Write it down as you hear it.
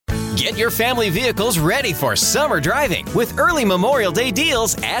Get your family vehicles ready for summer driving with early Memorial Day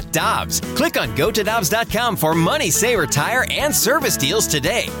deals at Dobbs. Click on GoToDobbs.com for money saver tire and service deals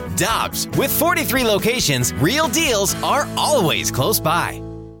today. Dobbs, with 43 locations, real deals are always close by.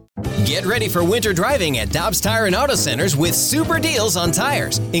 Get ready for winter driving at Dobbs Tire and Auto Centers with super deals on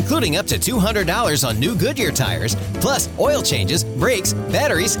tires, including up to $200 on new Goodyear tires, plus oil changes, brakes,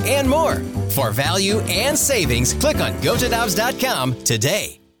 batteries, and more. For value and savings, click on GoToDobbs.com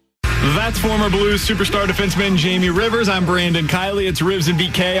today. That's former Blues superstar defenseman Jamie Rivers. I'm Brandon Kiley. It's Rivs and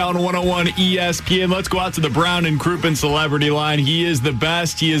BK on 101 ESPN. Let's go out to the Brown and Crouppen celebrity line. He is the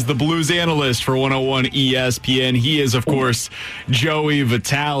best. He is the Blues analyst for 101 ESPN. He is, of course, Joey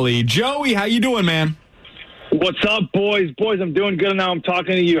Vitale. Joey, how you doing, man? What's up, boys? Boys, I'm doing good now. I'm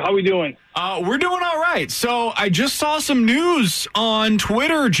talking to you. How we doing? We're doing all right. So I just saw some news on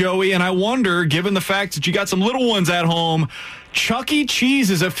Twitter, Joey, and I wonder, given the fact that you got some little ones at home, Chuck E. Cheese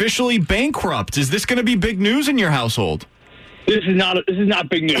is officially bankrupt. Is this going to be big news in your household? This is not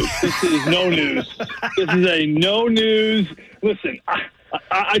big news. This is no news. This is a no news. Listen,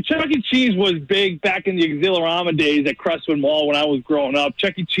 Chuck E. Cheese was big back in the Exhilarama days at Crestwood Mall when I was growing up.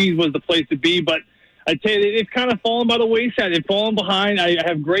 Chuck E. Cheese was the place to be, but I tell you, it's kind of fallen by the wayside. It's fallen behind. I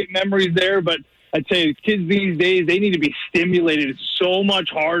have great memories there, but I tell you, kids these days, they need to be stimulated so much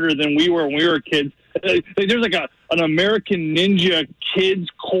harder than we were when we were kids. There's like an American Ninja kids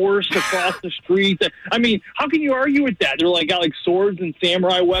course across the street. I mean, how can you argue with that? They're got swords and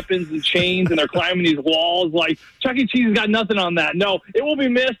samurai weapons and chains, and they're climbing these walls. Like, Chuck E. Cheese has got nothing on that. No, it will be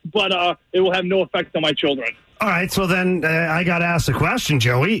missed, but it will have no effect on my children. All right, so then I got to ask the question,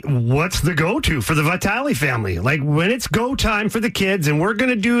 Joey. What's the go-to for the Vitale family? Like, when it's go time for the kids, and we're going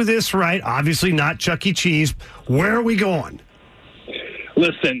to do this right, obviously not Chuck E. Cheese, where are we going?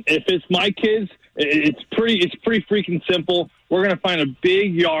 Listen, if it's my kids, it's pretty freaking simple. We're going to find a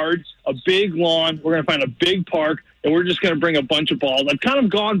big yard, a big lawn. We're going to find a big park, and we're just going to bring a bunch of balls. I've kind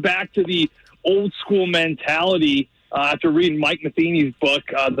of gone back to the old school mentality after reading Mike Matheny's book,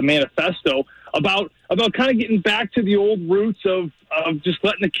 The Manifesto, about kind of getting back to the old roots of just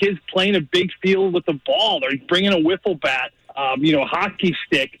letting the kids play in a big field with the ball. They're bringing a wiffle bat, a hockey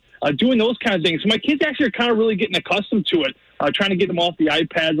stick, doing those kind of things. So my kids actually are kind of really getting accustomed to it, trying to get them off the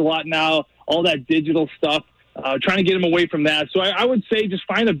iPads a lot now, all that digital stuff, trying to get them away from that. So I would say just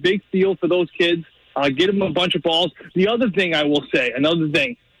find a big field for those kids, get them a bunch of balls. The other thing I will say,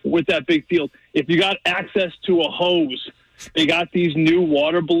 with that big field, if you got access to a hose, they got these new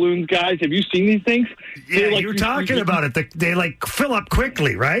water balloons, guys. Have you seen these things? Yeah, you're talking about it. They fill up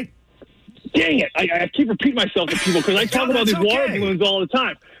quickly, right? Dang it. I keep repeating myself to people because I talk about these water balloons all the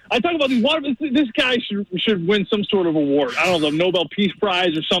time. I talk about these water balloons. This guy should win some sort of award. I don't know, the Nobel Peace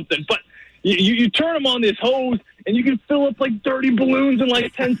Prize or something. But you turn them on this hose, and you can fill up 30 balloons in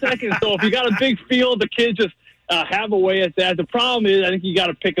 10 seconds. So if you got a big field, the kids just have a way at that. The problem is I think you got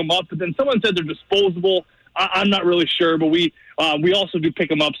to pick them up. But then someone said they're disposable. I'm not really sure, but we also do pick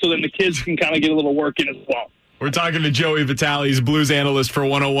them up so then the kids can kind of get a little work in as well. We're talking to Joey Vitale, he's Blues analyst for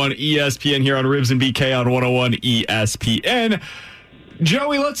 101 ESPN here on Rivs and BK on 101 ESPN.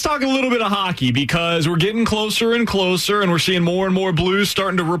 Joey, let's talk a little bit of hockey because we're getting closer and closer, and we're seeing more and more Blues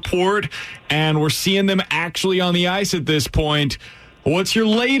starting to report, and we're seeing them actually on the ice at this point. What's your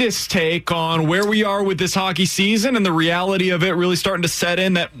latest take on where we are with this hockey season and the reality of it really starting to set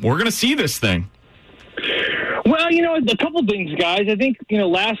in that we're going to see this thing? Well, a couple things, guys. I think,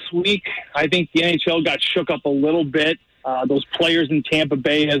 last week, I think the NHL got shook up a little bit. Those players in Tampa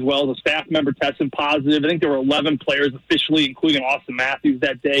Bay as well. The staff member tested positive. I think there were 11 players officially, including Austin Matthews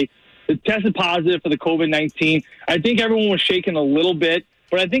that day, that tested positive for the COVID-19. I think everyone was shaken a little bit.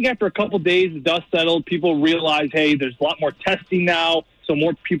 But I think after a couple days, the dust settled. People realized, hey, there's a lot more testing now. So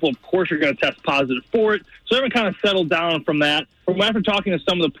more people, of course, are going to test positive for it. So everyone kind of settled down from that. From after talking to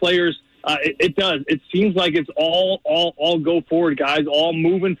some of the players, it does. It seems like it's all go forward, guys, all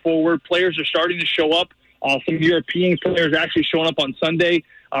moving forward. Players are starting to show up. Some European players actually showing up on Sunday,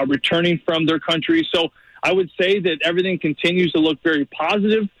 returning from their country. So I would say that everything continues to look very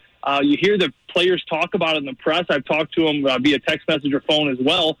positive. You hear the players talk about it in the press. I've talked to them via text message or phone as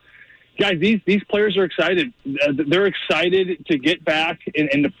well. Guys, these players are excited. They're excited to get back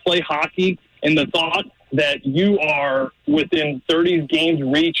and to play hockey. And the thought that you are within 30 games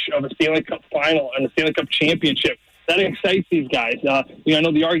reach of a Stanley Cup final and a Stanley Cup championship, that excites these guys. I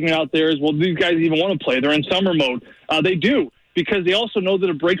know the argument out there is, well, these guys even want to play. They're in summer mode. They do, because they also know that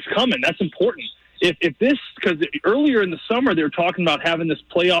a break's coming. That's important. Because earlier in the summer they were talking about having this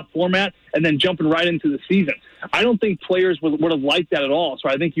playoff format and then jumping right into the season. I don't think players would have liked that at all. So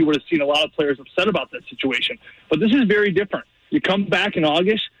I think you would have seen a lot of players upset about that situation. But this is very different. You come back in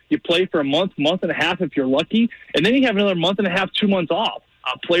August, You play for a month and a half if you're lucky, and then you have another month and a half, 2 months off.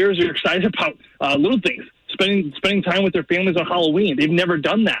 Players are excited about little things, spending time with their families on Halloween. They've never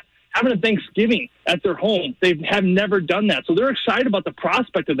done that. Having a Thanksgiving at their home, they have never done that. So they're excited about the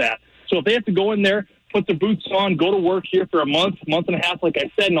prospect of that. So if they have to go in there, put their boots on, go to work here for a month and a half, like I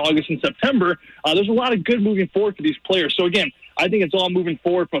said, in August and September, there's a lot of good moving forward for these players. So, again, I think it's all moving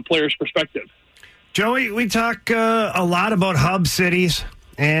forward from a player's perspective. Joey, we talk a lot about hub cities,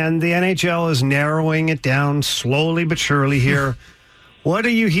 and the NHL is narrowing it down slowly but surely here. What are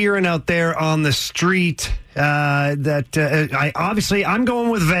you hearing out there on the street? I'm going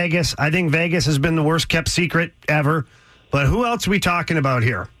with Vegas. I think Vegas has been the worst kept secret ever. But who else are we talking about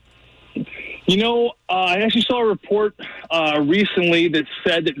here? You know, I actually saw a report recently that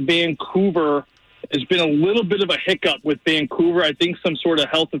said that Vancouver has been a little bit of a hiccup with Vancouver. I think some sort of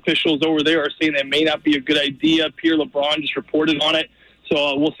health officials over there are saying that may not be a good idea. Pierre LeBrun just reported on it.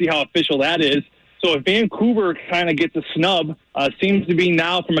 So we'll see how official that is. So if Vancouver kind of gets a snub, seems to be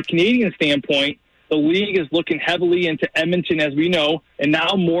now from a Canadian standpoint, the league is looking heavily into Edmonton, as we know, and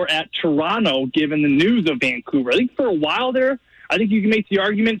now more at Toronto, given the news of Vancouver. I think for a while there, I think you can make the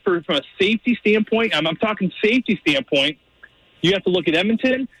argument from a safety standpoint. I'm talking safety standpoint. You have to look at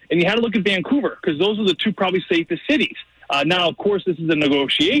Edmonton, and you had to look at Vancouver, because those are the two probably safest cities. Now, of course, this is a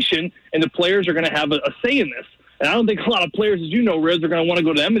negotiation, and the players are going to have a say in this. And I don't think a lot of players, as you know, Riz, are going to want to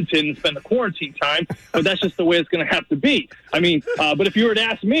go to Edmonton and spend the quarantine time, but that's just the way it's going to have to be. I mean, but if you were to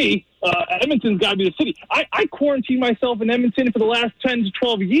ask me, Edmonton's got to be the city. I quarantined myself in Edmonton for the last 10 to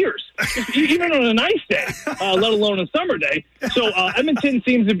 12 years, even on a nice day, let alone a summer day. So Edmonton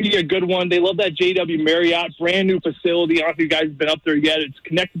seems to be a good one. They love that JW Marriott, brand new facility. I don't know if you guys have been up there yet. It's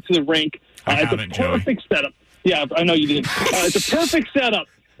connected to the rink. It's a perfect setup. Yeah, I know you did. It's a perfect setup.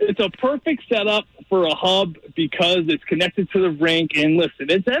 It's a perfect setup for a hub because it's connected to the rink. And listen,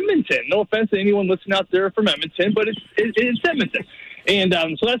 it's Edmonton. No offense to anyone listening out there from Edmonton, but it's Edmonton. And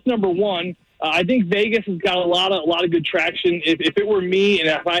so that's number one. I think Vegas has got a lot of good traction. If it were me, and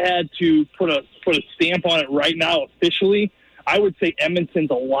if I had to put a stamp on it right now officially, I would say Edmonton's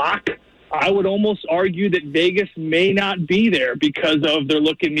a lock. I would almost argue that Vegas may not be there because of they're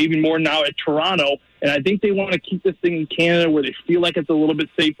looking maybe more now at Toronto. And I think they want to keep this thing in Canada where they feel like it's a little bit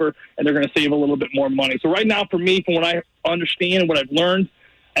safer and they're going to save a little bit more money. So right now, for me, from what I understand and what I've learned,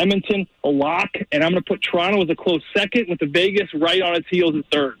 Edmonton, a lock. And I'm going to put Toronto as a close second with the Vegas right on its heels at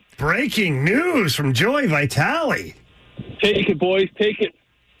third. Breaking news from Joey Vitale. Take it, boys. Take it.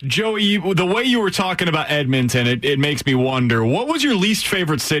 Joey, the way you were talking about Edmonton, it makes me wonder, what was your least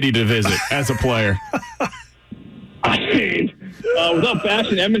favorite city to visit as a player? I mean, without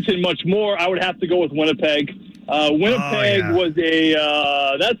bashing Edmonton much more, I would have to go with Winnipeg. Winnipeg was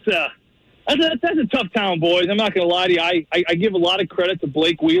that's a tough town, boys. I'm not going to lie to you. I give a lot of credit to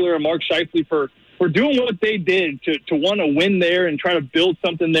Blake Wheeler and Mark Scheifele for doing what they did to want to win there and try to build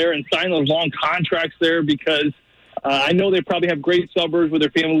something there and sign those long contracts there because I know they probably have great suburbs where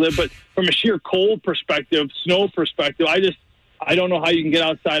their family live, but from a sheer cold perspective, snow perspective, I don't know how you can get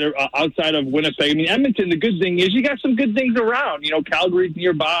outside of Winnipeg. I mean, Edmonton, the good thing is you got some good things around. You know, Calgary's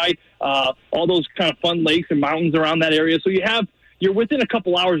nearby, all those kind of fun lakes and mountains around that area. So you're within a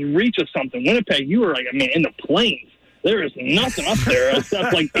couple hours reach of something. Winnipeg, you were in the plains. There is nothing up there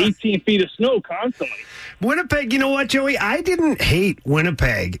except like 18 feet of snow constantly. Winnipeg, you know what, Joey? I didn't hate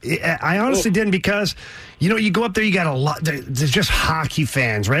Winnipeg. I honestly didn't because, you go up there, you got a lot. There's just hockey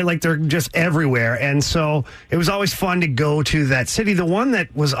fans, right? Like they're just everywhere. And so it was always fun to go to that city. The one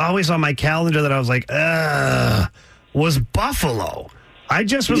that was always on my calendar that I was like, was Buffalo. I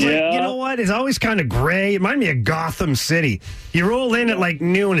just was like, you know what? It's always kind of gray. It reminded me of Gotham City. You roll in at like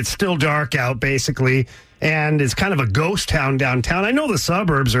noon, it's still dark out, basically. And it's kind of a ghost town downtown. I know the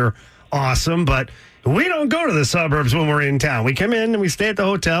suburbs are awesome, but we don't go to the suburbs when we're in town. We come in and we stay at the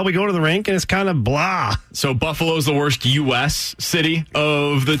hotel. We go to the rink, and it's kind of blah. So Buffalo's the worst U.S. city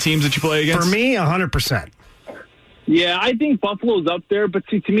of the teams that you play against? For me, 100%. Yeah, I think Buffalo's up there. But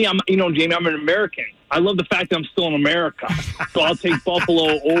see, to me, Jamie, I'm an American. I love the fact that I'm still in America. So I'll take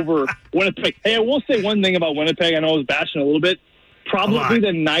Buffalo over Winnipeg. Hey, I will say one thing about Winnipeg. I know I was bashing a little bit. Probably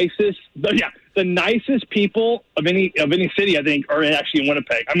the nicest people of any city, I think, are actually in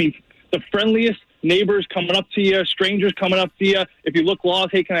Winnipeg. I mean, the friendliest neighbors coming up to you, strangers coming up to you. If you look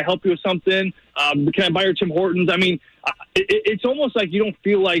lost, hey, can I help you with something? Can I buy your Tim Hortons? I mean, it's almost like you don't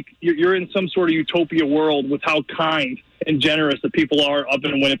feel like you're in some sort of utopia world with how kind and generous the people are up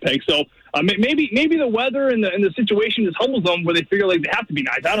in Winnipeg. So maybe the weather and the situation just humbles them where they figure like they have to be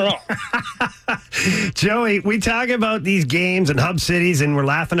nice. I don't know. Joey, we talk about these games and hub cities, and we're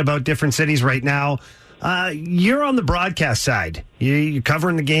laughing about different cities right now. You're on the broadcast side. You're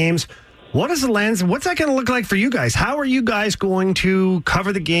covering the games. What is the lens? What's that going to look like for you guys? How are you guys going to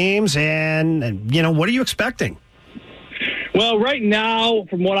cover the games? And what are you expecting? Well, right now,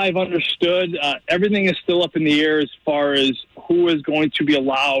 from what I've understood, everything is still up in the air as far as who is going to be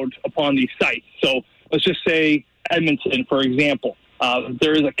allowed upon these sites. So let's just say Edmonton, for example.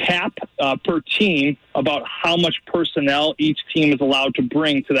 There is a cap per team about how much personnel each team is allowed to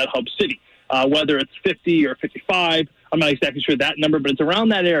bring to that hub city, whether it's 50 or 55. I'm not exactly sure that number, but it's around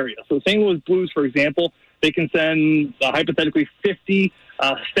that area. So St. Louis Blues, for example, they can send hypothetically 50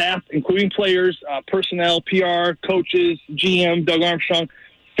 staff, including players, personnel, PR, coaches, GM, Doug Armstrong,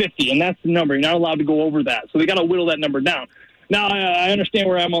 50. And that's the number. You're not allowed to go over that. So they got to whittle that number down. Now, I understand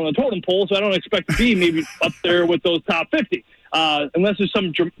where I'm on the totem pole, so I don't expect to be maybe up there with those top 50. Unless there's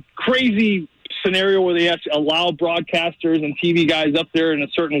some crazy scenario where they actually allow broadcasters and TV guys up there in a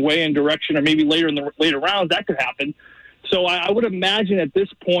certain way and direction, or maybe later in the later rounds, that could happen. So I would imagine at this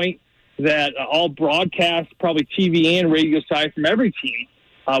point that all broadcast, probably TV and radio side from every team,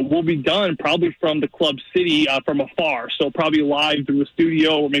 will be done probably from the club city from afar. So probably live through a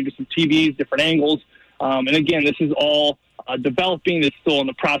studio or maybe some TVs, different angles. And again, this is all developing. It's still in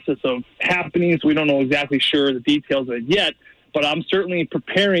the process of happening, so we don't know exactly sure the details of it yet. But I'm certainly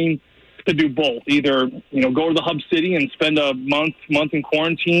preparing to do both. Either, go to the hub city and spend a month in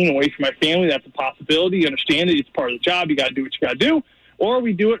quarantine away from my family. That's a possibility. You understand it. It's part of the job. You got to do what you got to do. Or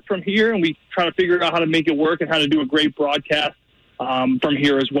we do it from here and we try to figure out how to make it work and how to do a great broadcast from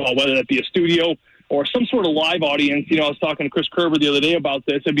here as well, whether that be a studio or some sort of live audience. I was talking to Chris Kerber the other day about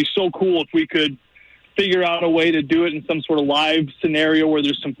this. It'd be so cool if we could figure out a way to do it in some sort of live scenario where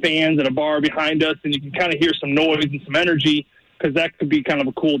there's some fans at a bar behind us and you can kind of hear some noise and some energy, because that could be kind of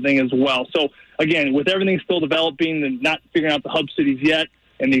a cool thing as well. So, again, with everything still developing and not figuring out the hub cities yet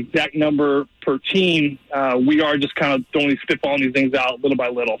and the exact number per team, we are just kind of only spitballing these things out little by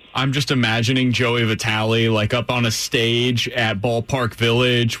little. I'm just imagining Joey Vitale up on a stage at Ballpark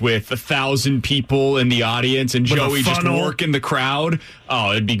Village with 1,000 people in the audience and Joey just working the crowd.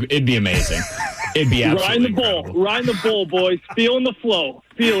 Oh, it'd be amazing. It'd be absolutely incredible. Riding the bull, boys. Feeling the flow.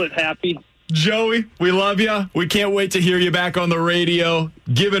 Feel it, Happy. Joey, we love you. We can't wait to hear you back on the radio,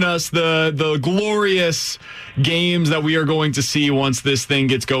 giving us the glorious games that we are going to see once this thing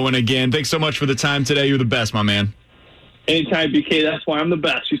gets going again. Thanks so much for the time today. You're the best, my man. Anytime, BK. That's why I'm the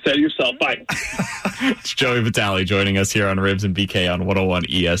best. You said it yourself. Bye. It's Joey Vitale joining us here on Ribs and BK on 101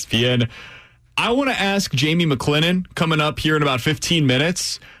 ESPN. I want to ask Jamie McLennan coming up here in about 15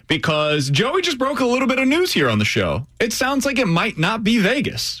 minutes because Joey just broke a little bit of news here on the show. It sounds like it might not be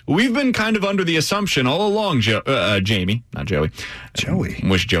Vegas. We've been kind of under the assumption all along, Jamie, not Joey. Joey. I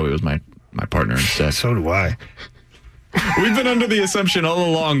wish Joey was my partner instead. So do I. We've been under the assumption all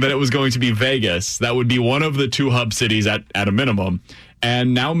along that it was going to be Vegas. That would be one of the two hub cities at a minimum.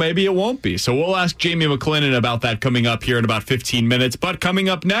 And now maybe it won't be. So we'll ask Jamie McLennan about that coming up here in about 15 minutes. But coming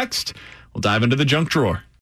up next, we'll dive into the junk drawer.